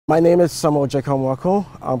My name is Gyeke-Amoako.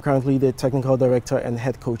 I'm currently the Technical Director and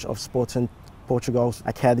Head Coach of Sporting Portugal's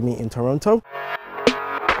Academy in Toronto.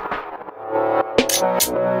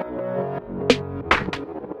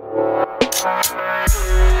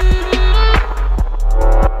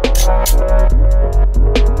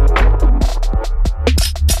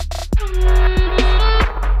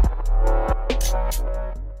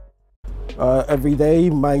 Every day,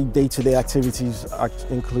 my day-to-day activities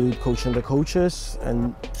include coaching the coaches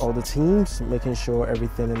and all the teams, making sure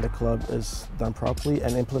everything in the club is done properly,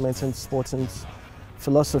 and implementing Sporting's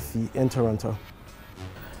philosophy in Toronto.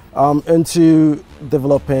 Into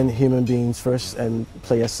developing human beings first and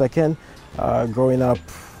players second. Growing up,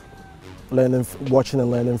 watching and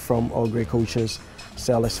learning from all great coaches,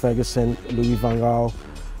 Sir Alex Ferguson, Louis van Gaal,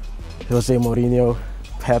 Jose Mourinho,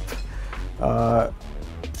 Pep.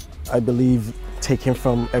 I believe taking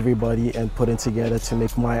from everybody and putting together to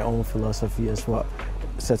make my own philosophy is what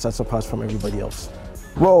sets us apart from everybody else.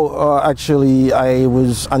 Well, actually, I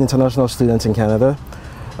was an international student in Canada,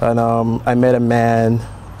 and I met a man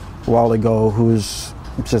a while ago who's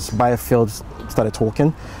just by a field started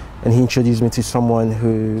talking, and he introduced me to someone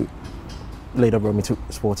who later brought me to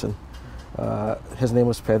Sporting. His name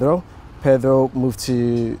was Pedro. Pedro moved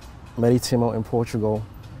to Maritimo in Portugal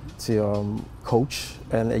to coach,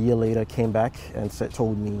 and a year later came back and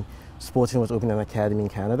told me Sporting was opening an academy in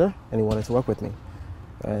Canada and he wanted to work with me.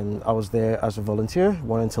 And I was there as a volunteer,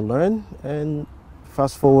 wanting to learn, and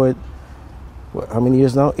fast forward, how many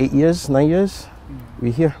years now? 8 years, 9 years?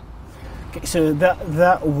 We're here. Okay, so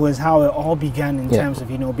that was how it all began in terms of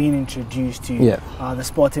being introduced to the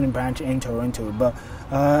Sporting branch in Toronto. But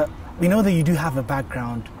we know that you do have a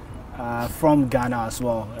background from Ghana as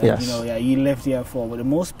well. Yes. You lived here for the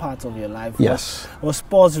most part of your life. Yes. Was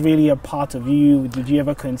sports really a part of you? Did you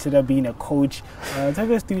ever consider being a coach? Talk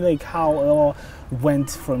us through how it all went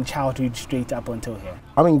from childhood straight up until here.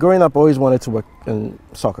 I mean, growing up, I always wanted to work in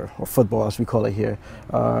soccer, or football as we call it here.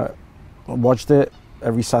 I watched it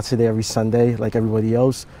every Saturday, every Sunday, like everybody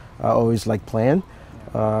else. I always liked playing.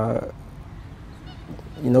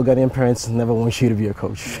 Ghanaian parents never want you to be a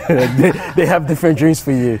coach. they have different dreams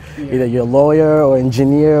for you. Either you're a lawyer or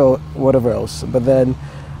engineer or whatever else. But then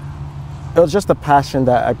it was just a passion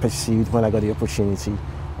that I pursued when I got the opportunity.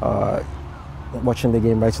 Watching the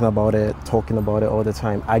game, writing about it, talking about it all the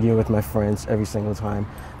time, arguing with my friends every single time.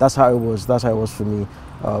 That's how it was. That's how it was for me.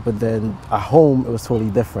 But then at home, it was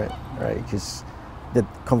totally different, right? Because the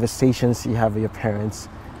conversations you have with your parents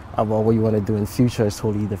about what you want to do in the future is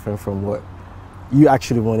totally different from what you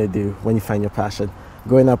actually want to do when you find your passion.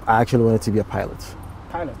 Growing up, I actually wanted to be a pilot.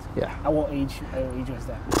 Pilot? Yeah. At what age was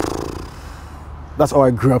that? That's all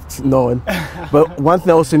I grew up knowing. But one thing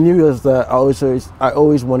I also knew is that I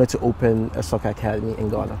always wanted to open a soccer academy in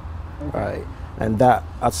Ghana. Okay. Right? And that,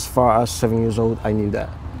 as far as 7 years old, I knew that.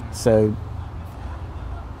 So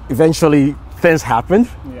eventually things happened,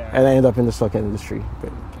 and I ended up in the soccer industry.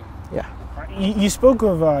 But, yeah. You spoke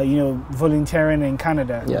of volunteering in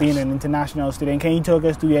Canada, being an international student. Can you talk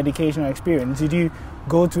us through your educational experience? Did you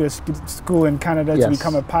go to a school in Canada to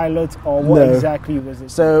become a pilot, or what exactly was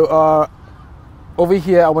it? So over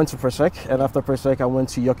here I went to Persec, and after Persec I went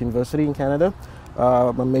to York University in Canada.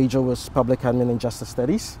 My major was public admin and justice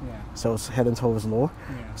studies, so I was heading towards law,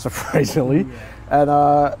 surprisingly. And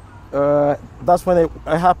that's when it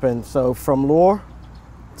happened. So from law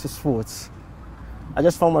to sports, I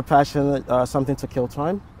just found my passion, something to kill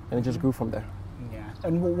time, and it just grew from there. Yeah.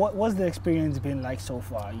 And what's the experience been like so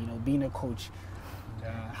far? Being a coach.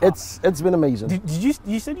 It's been amazing.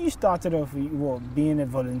 You said you started off being a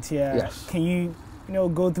volunteer. Yes. Can you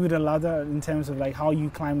go through the ladder in terms of how you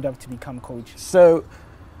climbed up to become coach? So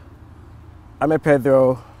I met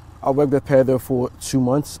Pedro. I worked with Pedro for 2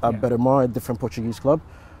 months at Betamar, a different Portuguese club,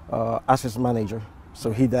 as his manager.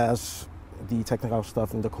 So he does the technical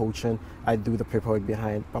stuff and the coaching. I do the paperwork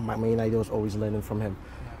behind, but my main idea was always learning from him.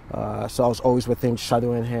 So I was always with him,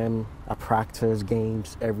 shadowing him at practice,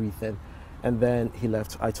 games, everything. And then he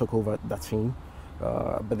left. I took over that team.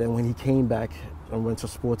 But then when he came back and went to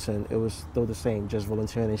Sporting, it was still the same, just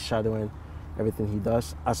volunteering and shadowing everything he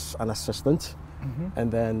does as an assistant.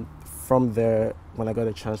 And then from there, when I got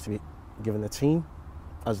a chance to be given a team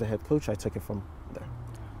as the head coach, I took it from there.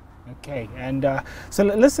 Okay, and so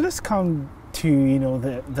let's come to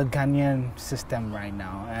the Ghanaian system right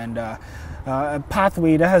now, and a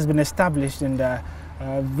pathway that has been established in the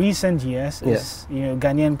recent years is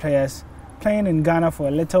Ghanaian players playing in Ghana for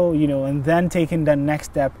a little, and then taking the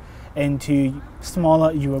next step into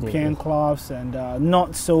smaller European clubs and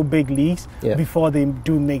not so big leagues before they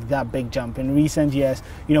do make that big jump. In recent years,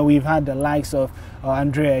 you know, we've had the likes of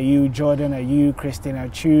Andrea Ayew, Jordan Ayew, Christine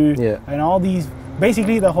Achu, and all these,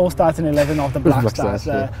 basically the whole starting 11 of the Black Stars.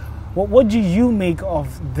 What do you make of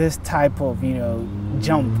this type of, you know,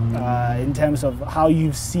 jump in terms of how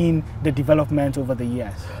you've seen the development over the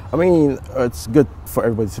years? I mean, it's good for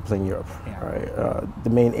everybody to play in Europe, right? The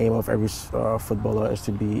main aim of every footballer is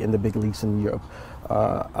to be in the big leagues in Europe.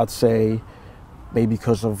 I'd say maybe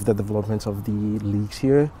because of the development of the leagues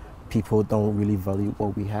here, people don't really value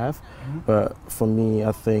what we have. But for me,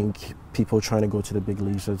 I think people trying to go to the big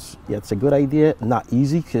leagues, it's a good idea. Not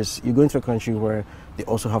easy, because you go into a country where they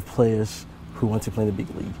also have players who want to play in the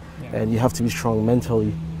big league. And you have to be strong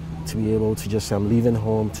mentally to be able to just leaving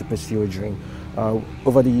home to pursue your dream.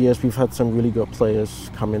 Over the years, we've had some really good players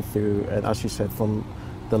coming through, and as you said, from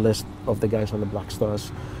the list of the guys on the Black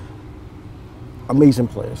Stars, amazing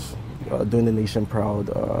players, doing the nation proud,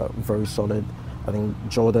 very solid. I think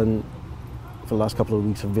Jordan, for the last couple of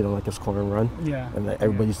weeks, have been on like a scoring run, and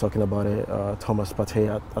everybody's talking about it. Thomas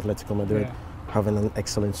Partey at Atletico Madrid having an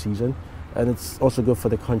excellent season, and it's also good for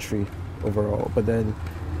the country overall. But then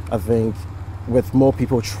I think with more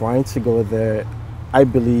people trying to go there, I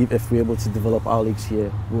believe if we're able to develop our leagues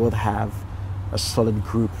here, we would have a solid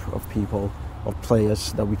group of people, of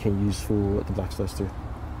players that we can use for the Black Stars too.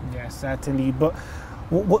 Yes, certainly. But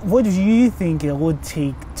what do you think it would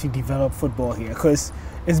take to develop football here? Because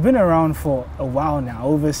it's been around for a while now,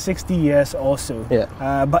 over 60 years or so.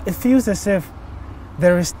 But it feels as if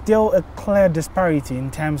there is still a clear disparity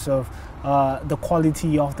in terms of the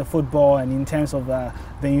quality of the football and in terms of the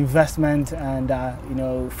investment and you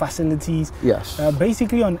know, facilities.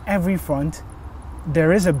 Basically on every front,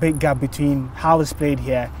 there is a big gap between how it's played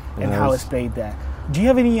here and how it's played there. Do you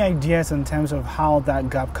have any ideas in terms of how that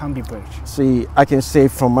gap can be bridged? See, I can say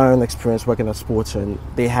from my own experience working at Sporting,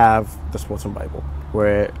 they have the Sporting Bible,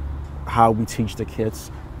 where how we teach the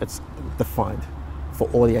kids, it's defined for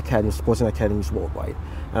all the academies, sporting academies worldwide.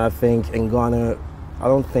 And I think in Ghana, I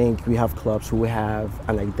don't think we have clubs who have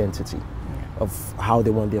an identity of how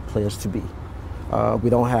they want their players to be. We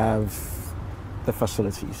don't have the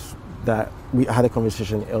facilities. That we had a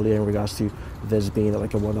conversation earlier in regards to this being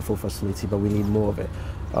like a wonderful facility, but we need more of it.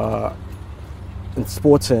 In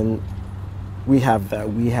Sporting, we have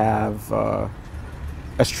that. We have a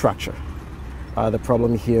structure. The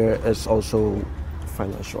problem here is also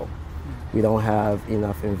financial. We don't have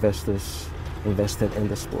enough investors invested in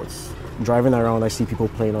the sports. Driving around, I see people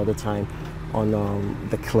playing all the time on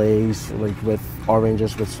the clays, like with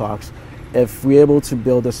oranges, with socks. If we're able to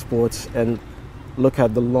build a sport and look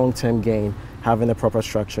at the long-term gain, having a proper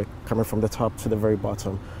structure coming from the top to the very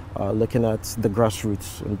bottom, looking at the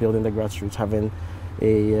grassroots and building the grassroots, having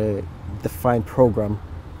a defined program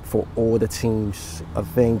for all the teams, I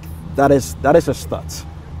think that is a start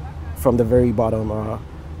from the very bottom.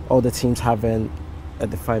 All the teams having a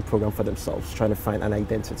defined program for themselves, trying to find an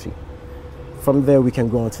identity. From there, we can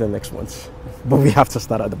go on to the next ones, but we have to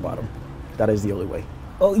start at the bottom. That is the only way.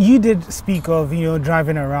 Oh, you did speak of, you know,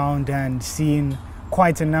 driving around and seeing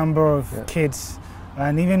quite a number of kids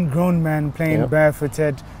and even grown men playing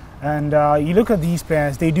barefooted. And you look at these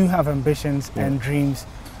players, they do have ambitions and dreams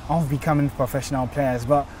of becoming professional players.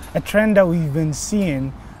 But a trend that we've been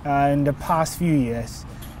seeing in the past few years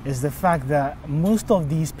is the fact that most of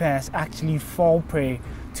these players actually fall prey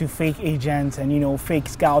to fake agents and, you know, fake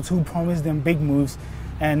scouts who promise them big moves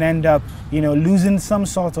and end up, you know, losing some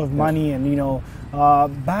sort of money and, you know,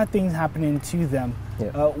 bad things happening to them.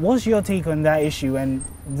 What's your take on that issue? And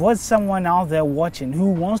what's someone out there watching who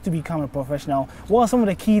wants to become a professional? What are some of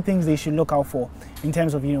the key things they should look out for in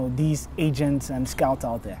terms of, you know, these agents and scouts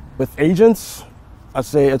out there? With agents, I'd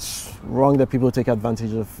say it's wrong that people take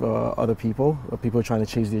advantage of other people, or people trying to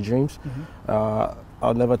chase their dreams.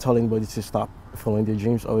 I'll never tell anybody to stop following their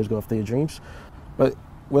dreams, always go after your dreams. But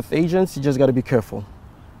with agents, you just got to be careful,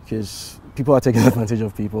 because people are taking advantage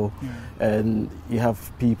of people, and you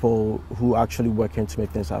have people who actually working to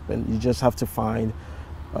make things happen. You just have to find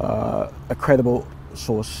a credible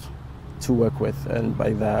source to work with, and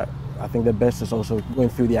by that, I think the best is also going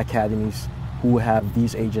through the academies who have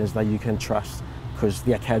these agents that you can trust, because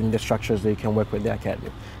the academy, the structures, they can work with the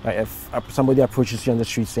academy. Like if somebody approaches you on the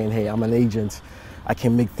street saying, "Hey, I'm an agent, I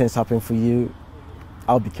can make things happen for you,"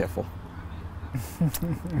 I'll be careful.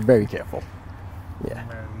 Very careful. Yeah.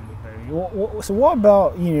 So what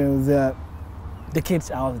about, you know, the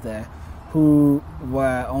kids out there who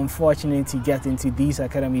were unfortunate to get into these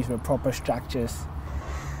academies with proper structures?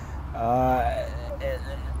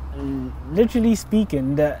 Literally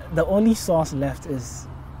speaking, the only source left is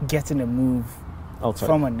getting a move outside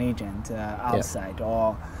from an agent outside,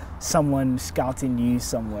 or someone scouting you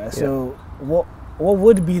somewhere. So what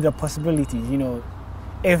would be the possibilities, you know,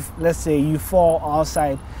 if let's say you fall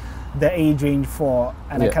outside the age range for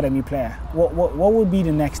an academy player? What would be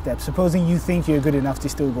the next step, supposing you think you're good enough to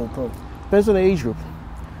still go pro? Depends on the age group.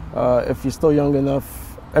 If you're still young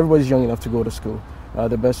enough, everybody's young enough to go to school.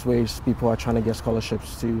 The best way is people are trying to get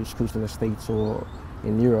scholarships to schools in the States or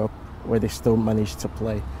in Europe where they still manage to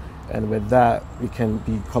play. And with that, you can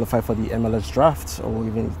be qualified for the MLS draft or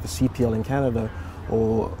even the CPL in Canada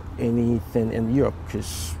or anything in Europe,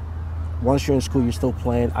 because once you're in school, you're still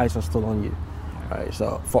playing, eyes are still on you. Right,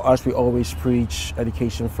 so for us, we always preach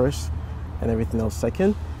education first and everything else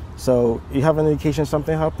second. So you have an education,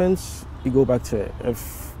 something happens, you go back to it.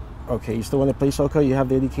 If, okay, you still want to play soccer, you have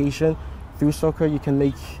the education, through soccer you can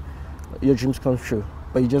make your dreams come true.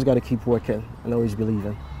 But you just got to keep working and always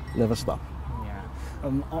believing, never stop.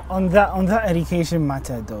 On that education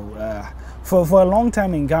matter though, for a long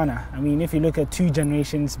time in Ghana, I mean, if you look at 2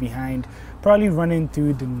 generations behind, probably running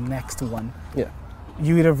through the next one,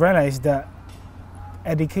 you would have realized that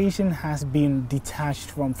education has been detached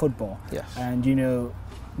from football. Yes. And you know,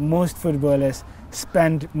 most footballers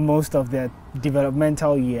spend most of their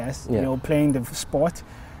developmental years, you know, playing the sport,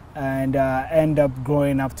 and end up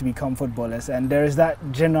growing up to become footballers. And there is that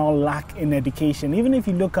general lack in education. Even if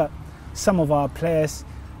you look at some of our players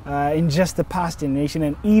in just the past generation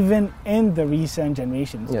and even in the recent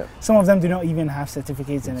generations, some of them do not even have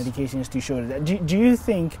certificates and educations to show that. Do you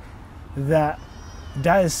think that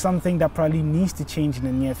that is something that probably needs to change in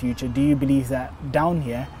the near future? Do you believe that down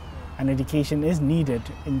here an education is needed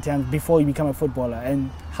in terms before you become a footballer? And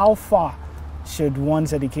how far should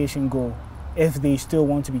one's education go if they still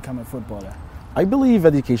want to become a footballer? I believe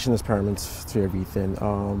education is paramount to everything.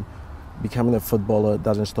 Becoming a footballer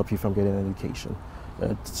doesn't stop you from getting an education.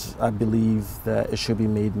 I believe that it should be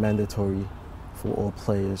made mandatory for all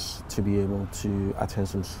players to be able to attend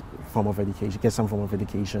some form of education, get some form of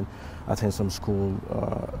education, attend some school,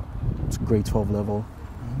 grade 12 level,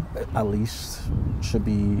 at least, should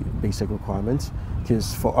be basic requirements.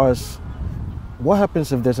 Because for us, what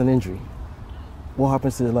happens if there's an injury? What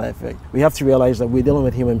happens to the life? Right? We have to realize that we're dealing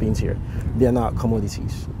with human beings here. They're not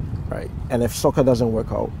commodities, right? And if soccer doesn't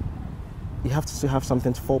work out, you have to still have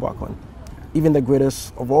something to fall back on. Even the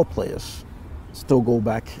greatest of all players still go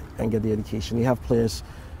back and get the education. You have players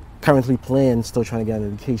currently playing, still trying to get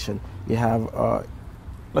an education. You have,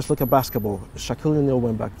 let's look at basketball. Shaquille O'Neal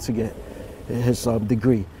went back to get his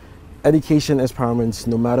degree. Education is paramount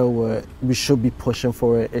no matter what. We should be pushing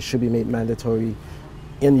for it. It should be made mandatory.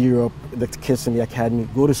 In Europe, the kids in the academy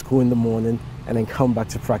go to school in the morning and then come back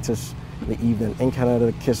to practice in the evening. In Canada,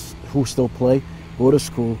 the kids who still play go to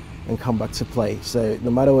school and come back to play. So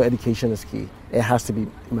no matter what, education is key. It has to be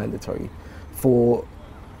mandatory for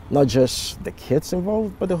not just the kids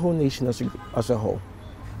involved, but the whole nation as a whole.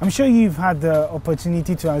 I'm sure you've had the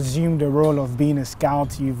opportunity to assume the role of being a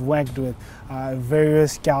scout. You've worked with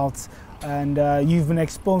various scouts, and you've been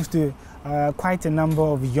exposed to quite a number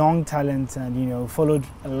of young talents, and you know, followed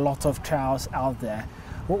a lot of trials out there.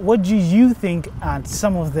 What do you think are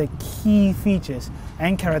some of the key features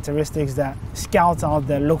and characteristics that scouts out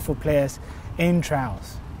there look for players in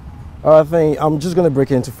trials? I think I'm just going to break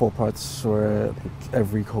it into 4 parts where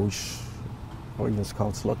every coach or even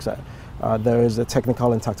scouts looks at. There is a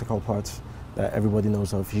technical and tactical part that everybody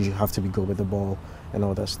knows of. You have to be good with the ball and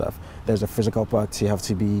all that stuff. There's a physical part. You have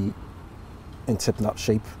to be in tip-top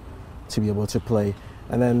shape to be able to play.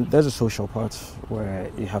 And then there's a social part where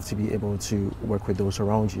you have to be able to work with those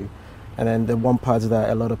around you. And then the one part that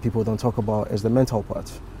a lot of people don't talk about is the mental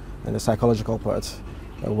part and the psychological part,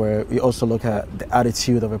 where we also look at the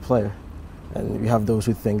attitude of a player. And we have those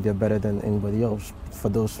who think they're better than anybody else. For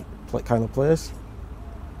those kind of players,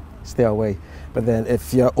 stay away. But then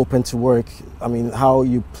if you're open to work, I mean, how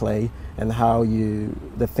you play and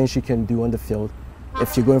the things you can do on the field,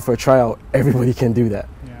 if you're going for a tryout, everybody can do that.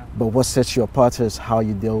 But what sets you apart is how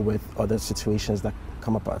you deal with other situations that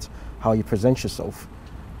come apart, how you present yourself.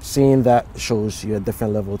 Seeing that shows you a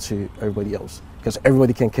different level to everybody else, because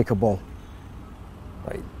everybody can kick a ball.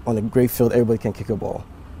 Right? On a great field, everybody can kick a ball.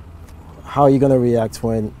 How are you going to react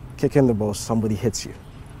when kicking the ball, somebody hits you?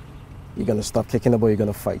 You're going to stop kicking the ball, you're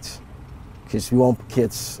going to fight. Because we want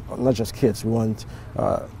kids, not just kids, we want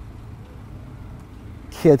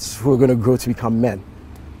kids who are going to grow to become men,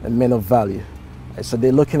 and men of value. Right? So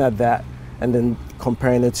they're looking at that and then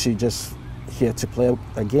comparing it to just here to play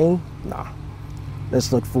a game. Nah.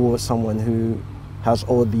 Let's look for someone who has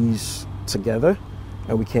all these together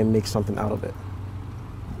and we can make something out of it.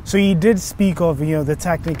 So you did speak of, you know, the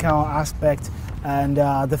technical aspect and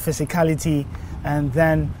the physicality, and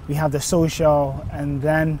then we have the social, and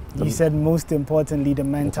then you said most importantly the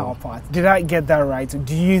mental part. Did I get that right?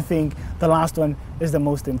 Do you think the last one is the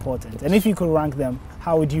most important? And if you could rank them,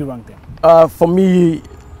 how would you rank them? For me,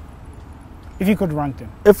 if you could rank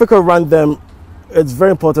them. If we could rank them, it's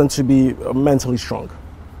very important to be mentally strong.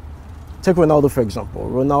 Take Ronaldo, for example.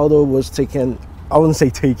 Ronaldo was taken, I wouldn't say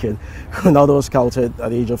taken, Ronaldo was scouted at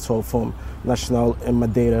the age of 12 from Nacional in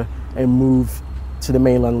Madeira and moved to the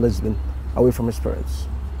mainland Lisbon, away from his parents.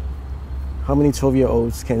 How many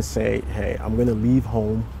 12-year-olds can say, hey, I'm going to leave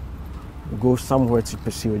home, go somewhere to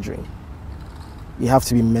pursue a dream? You have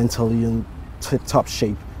to be mentally in tip-top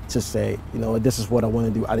shape to say, you know, this is what I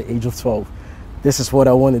want to do at the age of 12. This is what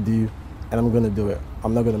I want to do, and I'm going to do it.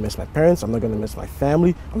 I'm not going to miss my parents. I'm not going to miss my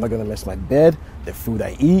family. I'm not going to miss my bed, the food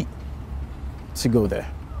I eat, to go there.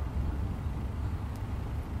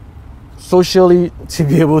 Socially, to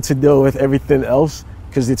be able to deal with everything else,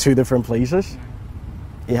 because they're two different places,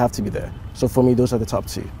 you have to be there. So for me, those are the top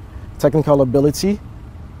two. Technical ability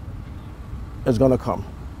is going to come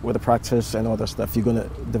with the practice and all that stuff. You're going to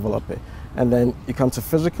develop it. And then you come to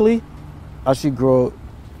physically, as you grow,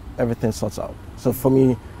 everything sorts out. So for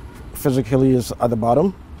me, physically is at the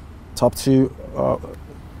bottom, top two,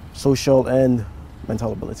 social and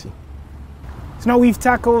mental ability. So now we've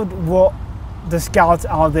tackled what the scouts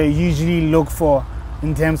out there usually look for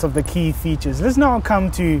in terms of the key features. Let's now come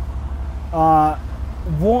to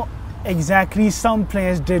what exactly some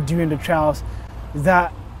players did during the trials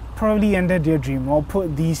that probably ended their dream or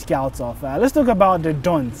put these scouts off. Let's talk about the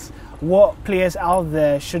don'ts. What players out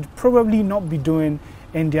there should probably not be doing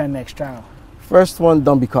in their next trial. First one,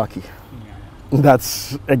 don't be cocky.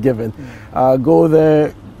 That's a given. Go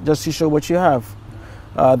there just to show what you have.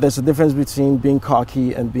 There's a difference between being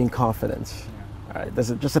cocky and being confident. All right,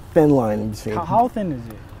 there's just a thin line in between. How thin is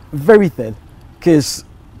it? Very thin, because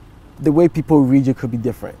the way people read you could be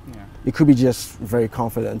different. You could be just very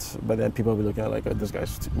confident, but then people will be looking at like, oh, this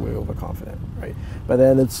guy's way overconfident, right? But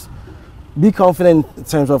then it's be confident in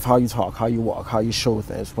terms of how you talk, how you walk, how you show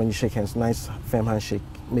things. When you shake hands, nice firm handshake,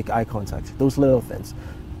 make eye contact. Those little things.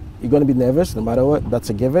 You're going to be nervous no matter what, that's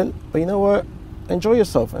a given. But you know what? Enjoy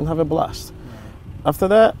yourself and have a blast. After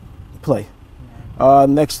that, play.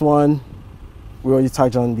 Next one, we already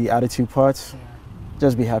touched on the attitude part.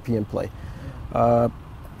 Just be happy and play.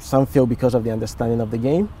 Some feel because of the understanding of the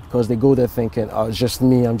game, because they go there thinking, oh, it's just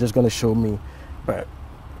me, I'm just going to show me. But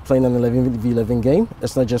playing an 11v11 game,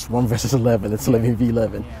 it's not just 1 versus 11, it's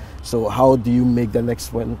 11v11. So how do you make the next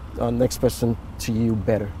person to you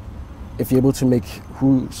better? If you're able to make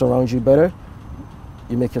who surrounds you better,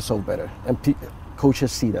 you make yourself better. And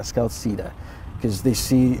coaches see that, scouts see that, because they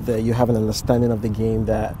see that you have an understanding of the game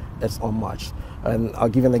that is unmatched. And I'll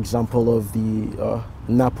give an example of the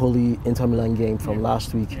Napoli-Inter Milan game from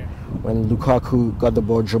last week, when Lukaku got the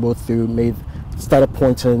ball, dribbled through, started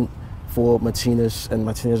pointing for Martinez, and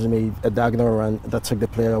Martinez made a diagonal run that took the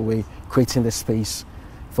player away, creating the space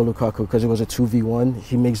for Lukaku, because it was a 2v1.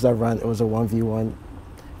 He makes that run, it was a 1v1,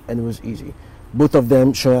 and it was easy. Both of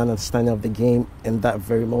them showing an understanding of the game in that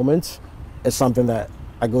very moment. It's something that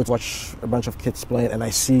I go to watch a bunch of kids playing, and I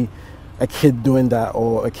see a kid doing that,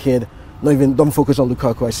 or a kid, don't focus on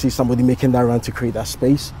Lukaku, I see somebody making that run to create that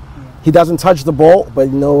space. He doesn't touch the ball, but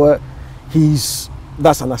you know what?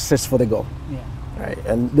 That's an assist for the goal. Right?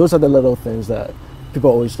 And those are the little things that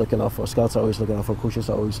people are always looking out for. Scouts are always looking out for.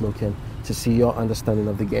 Coaches are always looking to see your understanding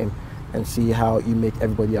of the game and see how you make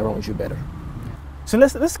everybody around you better. So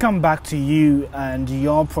let's come back to you and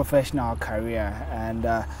your professional career. And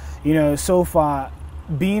you know, so far,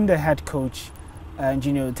 being the head coach and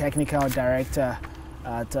technical director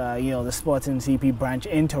at the Sporting CP branch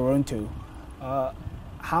in Toronto,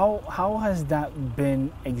 how has that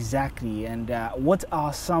been exactly? And what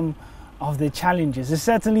are some of the challenges? It's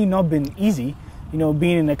certainly not been easy,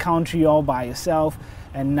 being in a country all by yourself,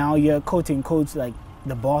 and now you're coaching like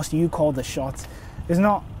the boss. You call the shots. It's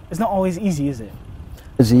not always easy, is it?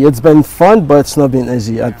 It's been fun, but it's not been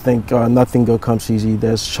easy. I think nothing good comes easy.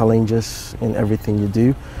 There's challenges in everything you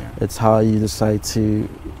do. It's how you decide to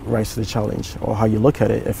rise to the challenge, or how you look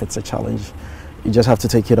at it. If it's a challenge, you just have to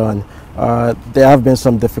take it on. There have been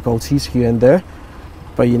some difficulties here and there,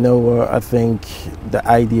 but I think the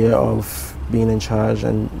idea of being in charge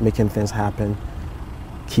and making things happen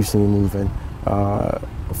keeps me moving.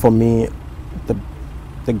 For me,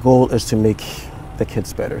 the goal is to make the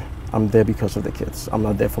kids better. I'm there because of the kids. I'm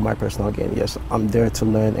not there for my personal gain. Yes, I'm there to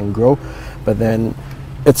learn and grow, but then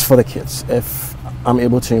it's for the kids. If I'm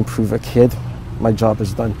able to improve a kid, my job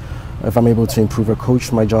is done. If I'm able to improve a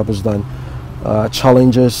coach, my job is done.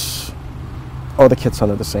 Challenges, all the kids are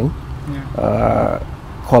not the same. Yeah.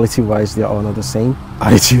 Quality-wise, they're all not the same.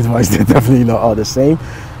 Attitude-wise, they're definitely not all the same.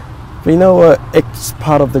 But you know what? It's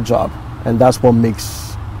part of the job, and that's what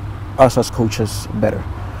makes us as coaches better.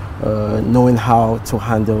 Knowing how to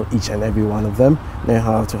handle each and every one of them, knowing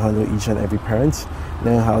how to handle each and every parent,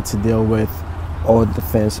 knowing how to deal with all the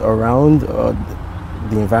things around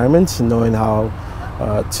the environment, knowing how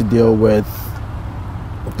to deal with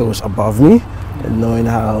those above me, and knowing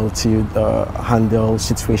how to handle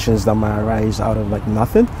situations that might arise out of like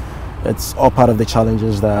nothing. It's all part of the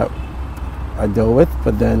challenges that I deal with,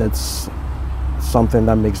 but then it's something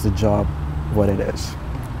that makes the job what it is,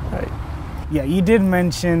 right? Yeah, you did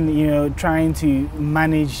mention, you know, trying to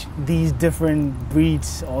manage these different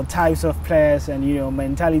breeds or types of players and, you know,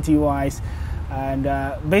 mentality-wise, and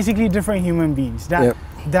basically different human beings.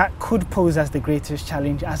 That could pose as the greatest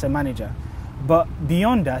challenge as a manager. But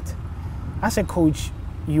beyond that, as a coach,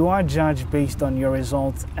 you are judged based on your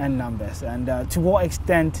results and numbers. And to what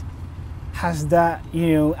extent has that,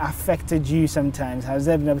 you know, affected you sometimes? Has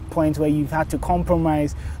there been a point where you've had to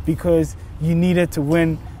compromise because you needed to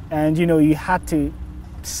win and, you know, you had to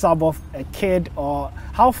sub off a kid? Or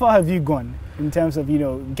how far have you gone in terms of, you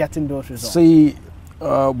know, getting those results? See,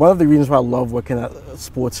 one of the reasons why I love working at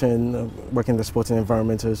working in the sporting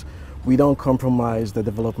environment is we don't compromise the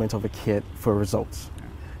development of a kid for results,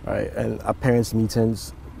 right? And at parents'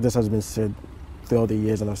 meetings, this has been said throughout the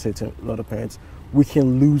years, and I've said to a lot of parents, we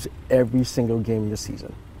can lose every single game in the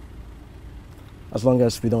season. As long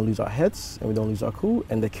as we don't lose our heads and we don't lose our cool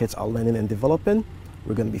and the kids are learning and developing,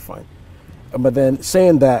 we're going to be fine. But then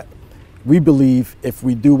saying that, we believe if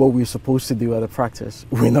we do what we're supposed to do at a practice,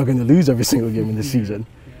 we're not going to lose every single game in the season.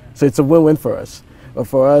 So it's a win-win for us. But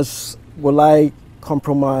for us, will I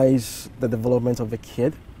compromise the development of a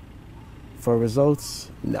kid for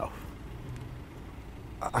results? No.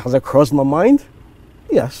 Has it crossed my mind?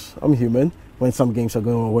 Yes, I'm human. When some games are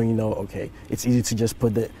going on where you know, okay, it's easy to just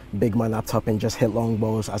put the big man up top and just hit long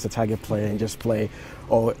balls as a target player and just play.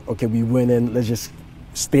 Or, okay, we win in, let's just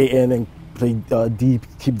stay in and play deep,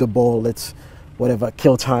 keep the ball, let's whatever,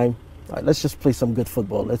 kill time. All right, let's just play some good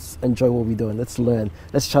football. Let's enjoy what we're doing. Let's learn.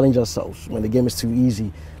 Let's challenge ourselves. When the game is too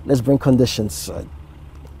easy, let's bring conditions.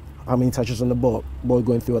 How many touches on the ball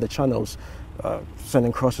going through other channels,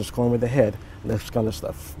 sending crosses, scoring with the head, that kind of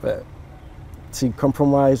stuff. But to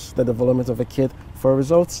compromise the development of a kid for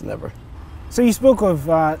results, never. So you spoke of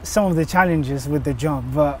some of the challenges with the job,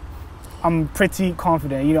 but I'm pretty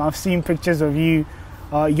confident. You know, I've seen pictures of you,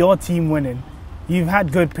 your team winning. You've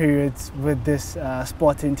had good periods with this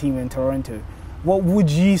sporting team in Toronto. What would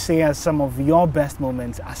you say are some of your best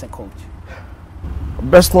moments as a coach?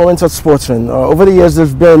 Best moments at sporting. Over the years,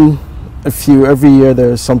 there's been a few. Every year,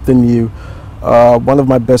 there's something new. One of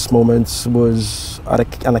my best moments was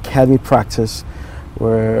at an academy practice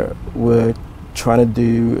where we're trying to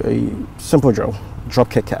do a simple drill, drop,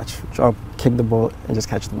 kick, catch. Drop, kick the ball, and just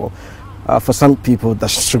catch the ball. For some people, that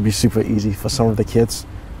should be super easy. For some of the kids,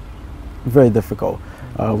 very difficult.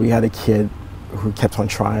 We had a kid who kept on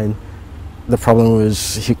trying. The problem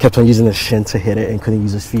was he kept on using his shin to hit it and couldn't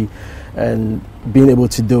use his feet. And being able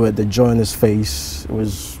to do it, the joy on his face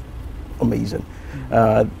was amazing.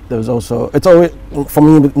 There was also, it's always, for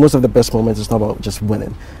me, most of the best moments, it's not about just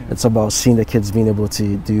winning. It's about seeing the kids being able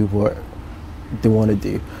to do what they want to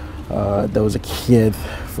do. There was a kid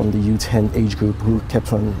from the U10 age group who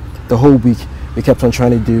kept on, the whole week, we kept on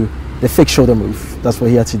trying to do the fake shoulder move. That's what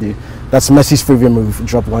he had to do. That's Messi's favorite move,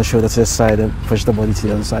 drop one shoulder to the side and push the body to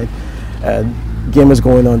the other side. And game is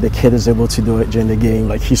going on, the kid is able to do it during the game.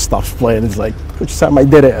 Like, he stops playing, it's like, Coach Sam, I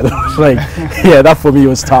did it. And I was like, yeah, that for me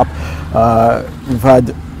was top. We've had,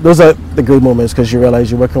 those are the great moments because you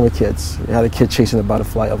realize you're working with kids. You had a kid chasing a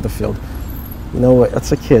butterfly off the field. You know what,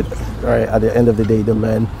 that's a kid, right? At the end of the day, they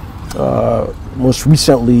learn. Most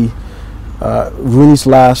recently, Rooney's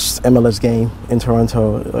last MLS game in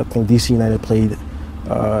Toronto, I think DC United played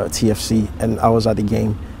TFC, and I was at the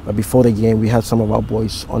game. But before the game, we had some of our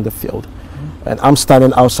boys on the field. And I'm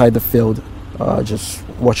standing outside the field, just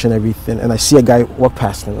watching everything. And I see a guy walk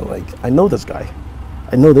past me, and I'm like, I know this guy.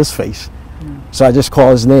 I know this face. So I just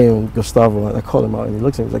call his name, Gustavo, and I call him out. And he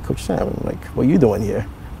looks at me, he's like, Coach Sam. I'm like, what are you doing here?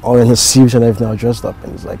 All in his suit and everything, all dressed up.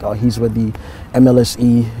 And he's like, oh, he's with the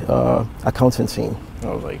MLSE accounting team.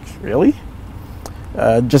 I was like, really?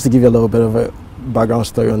 Just to give you a little bit of a background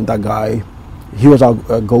story on that guy, he was our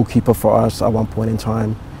goalkeeper for us at one point in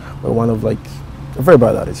time. With one of, like, a very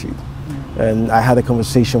bad attitude. And I had a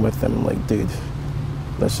conversation with him, like, dude,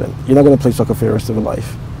 listen, you're not going to play soccer for the rest of your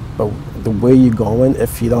life. But the way you're going,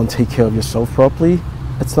 if you don't take care of yourself properly,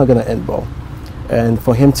 it's not going to end well. And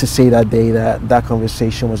for him to say that day that that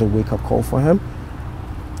conversation was a wake-up call for him,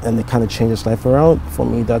 and it kind of changed his life around. For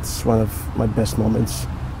me, that's one of my best moments,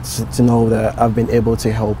 to know that I've been able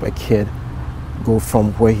to help a kid go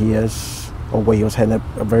from where he is, or where he was heading,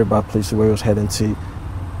 a very bad place, to where he was heading, to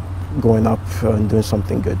going up and doing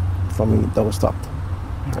something good. For me, that was top.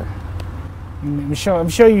 Yeah. I'm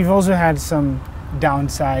sure you've also had some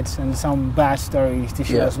downsides and some bad stories to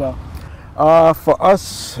share as well. For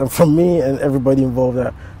us, for me and everybody involved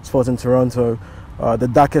at Sports in Toronto, the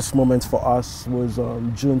darkest moment for us was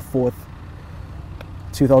June 4th,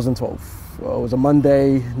 2012. It was a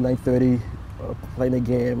Monday, 9:30, playing a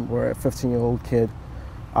game where a 15-year-old kid,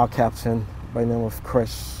 our captain by the name of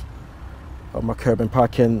Chris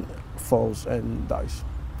McKerban, falls and dies.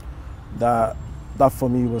 That for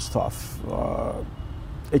me was tough.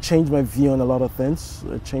 It changed my view on a lot of things.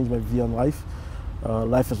 It changed my view on life.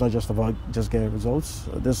 Life is not just about just getting results.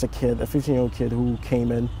 There's a 15-year-old kid who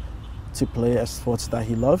came in to play a sport that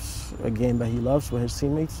he loves, a game that he loves with his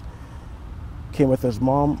teammates. Came with his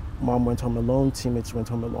mom. Mom went home alone. Teammates went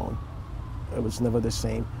home alone. It was never the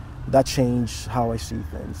same. That changed how I see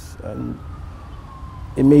things, and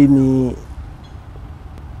it made me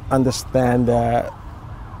understand that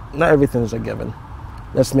not everything is a given.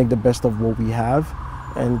 Let's make the best of what we have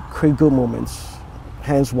and create good moments.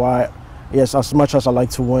 Hence why, yes, as much as I like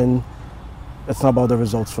to win, it's not about the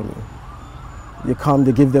results for me. They come,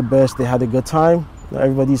 they give their best, they had a good time,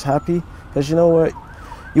 everybody's happy. Because you know what?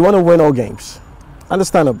 You want to win all games.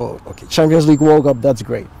 Understandable. Okay, Champions League, World Cup, that's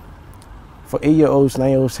great. For 8-year-olds,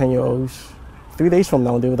 9-year-olds, 10-year-olds, 3 days from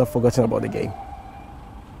now, they would have forgotten about the game.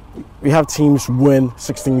 We have teams win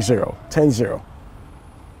 16-0, 10-0.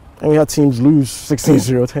 And we have teams lose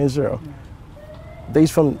 16-0, 10-0.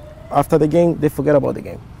 Days from after the game, they forget about the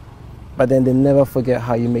game. But then they never forget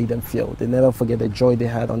how you made them feel. They never forget the joy they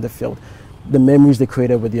had on the field, the memories they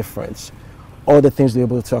created with their friends, all the things they were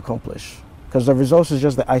able to accomplish. Because the results is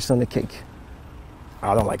just the icing on the cake.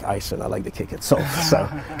 I don't like icing, I like the cake itself. So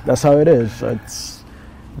that's how it is.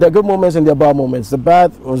 There are good moments and there are bad moments. The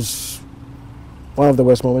bad was one of the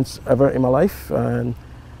worst moments ever in my life. And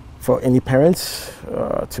for any parents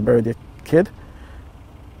to bury their kid.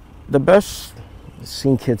 The best is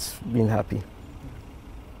seeing kids being happy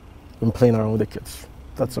and playing around with the kids.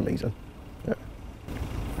 That's amazing. Yeah.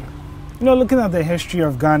 You know, looking at the history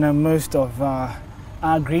of Ghana, most of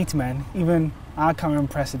our great men, even our current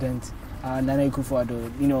president, Nana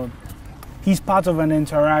Akufo-Addo, you know, he's part of an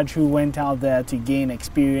entourage who went out there to gain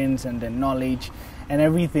experience and the knowledge and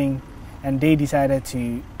everything, and they decided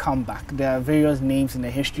to come back. There are various names in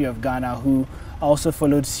the history of Ghana who also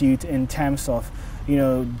followed suit in terms of, you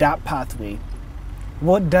know, that pathway.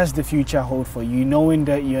 What does the future hold for you, knowing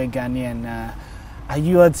that you're a Ghanaian? Are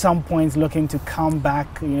you at some point looking to come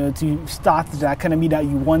back, you know, to start the academy that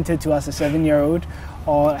you wanted to as a 7-year-old,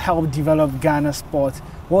 or help develop Ghana sport?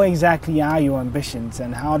 What exactly are your ambitions,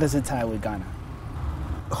 and how does it tie with Ghana?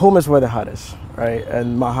 Home is where the heart is, right?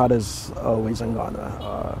 And my heart is always in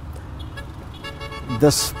Ghana.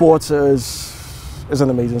 This sport is an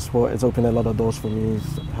amazing sport. It's opened a lot of doors for me.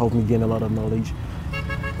 It's helped me gain a lot of knowledge.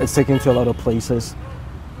 It's taken me to a lot of places.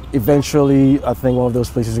 Eventually, I think one of those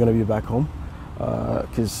places is going to be back home,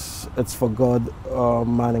 because it's for God,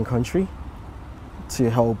 man, and country to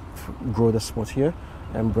help grow the sport here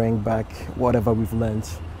and bring back whatever we've learned.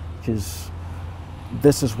 Because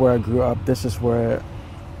this is where I grew up. This is where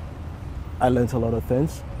I learned a lot of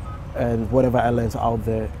things. And whatever I learned out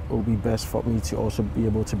there will be best for me to also be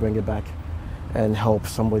able to bring it back and help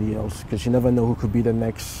somebody else. Because you never know who could be the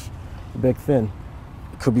next big thing.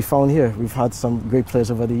 It could be found here. We've had some great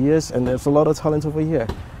players over the years, and there's a lot of talent over here.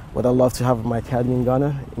 Would I love to have my academy in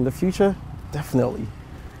Ghana in the future? Definitely.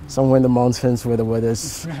 Somewhere in the mountains where the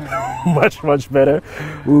weather's much, much better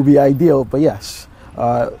will be ideal. But yes,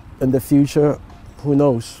 in the future, who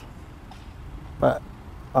knows? But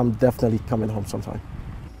I'm definitely coming home sometime.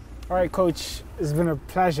 All right, Coach, it's been a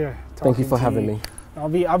pleasure talking to you. Thank you for having me. I'll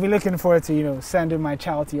be looking forward to, you know, sending my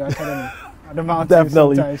child to your academy at the mountains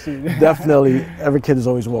Definitely, sometime soon. Definitely. Every kid is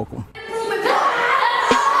always welcome.